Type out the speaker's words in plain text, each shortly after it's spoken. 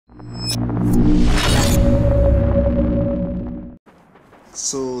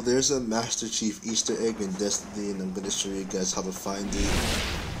So there's a Master Chief Easter egg in Destiny, and I'm gonna show you guys how to find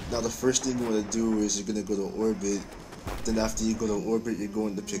it. Now the first thing you wanna do is you're gonna go to orbit. Then after you go to orbit, you're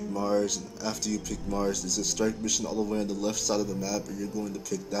going to pick Mars. And after you pick Mars, there's a strike mission all the way on the left side of the map, and you're going to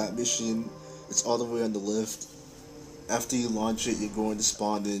pick that mission. It's all the way on the left. After you launch it, you're going to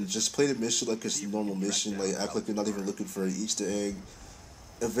spawn in. Just play the mission like it's a normal mission. Like act like you're not even looking for an Easter egg.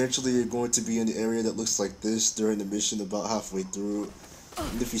 Eventually, you're going to be in the area that looks like this during the mission about halfway through.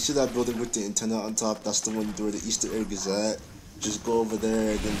 And if you see that building with the antenna on top, that's the one where the Easter egg is at. Just go over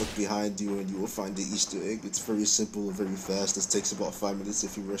there and then look behind you and you will find the Easter egg. It's very simple, very fast. This takes about 5 minutes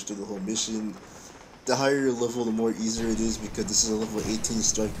if you rush through the whole mission. The higher your level, the more easier it is because this is a level 18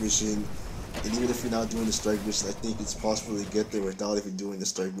 strike mission. And even if you're not doing the strike mission, I think it's possible to get there without even doing the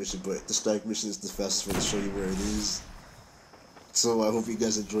strike mission. But the strike mission is the fastest way to show you where it is. So I hope you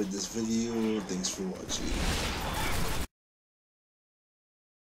guys enjoyed this video. Thanks for watching.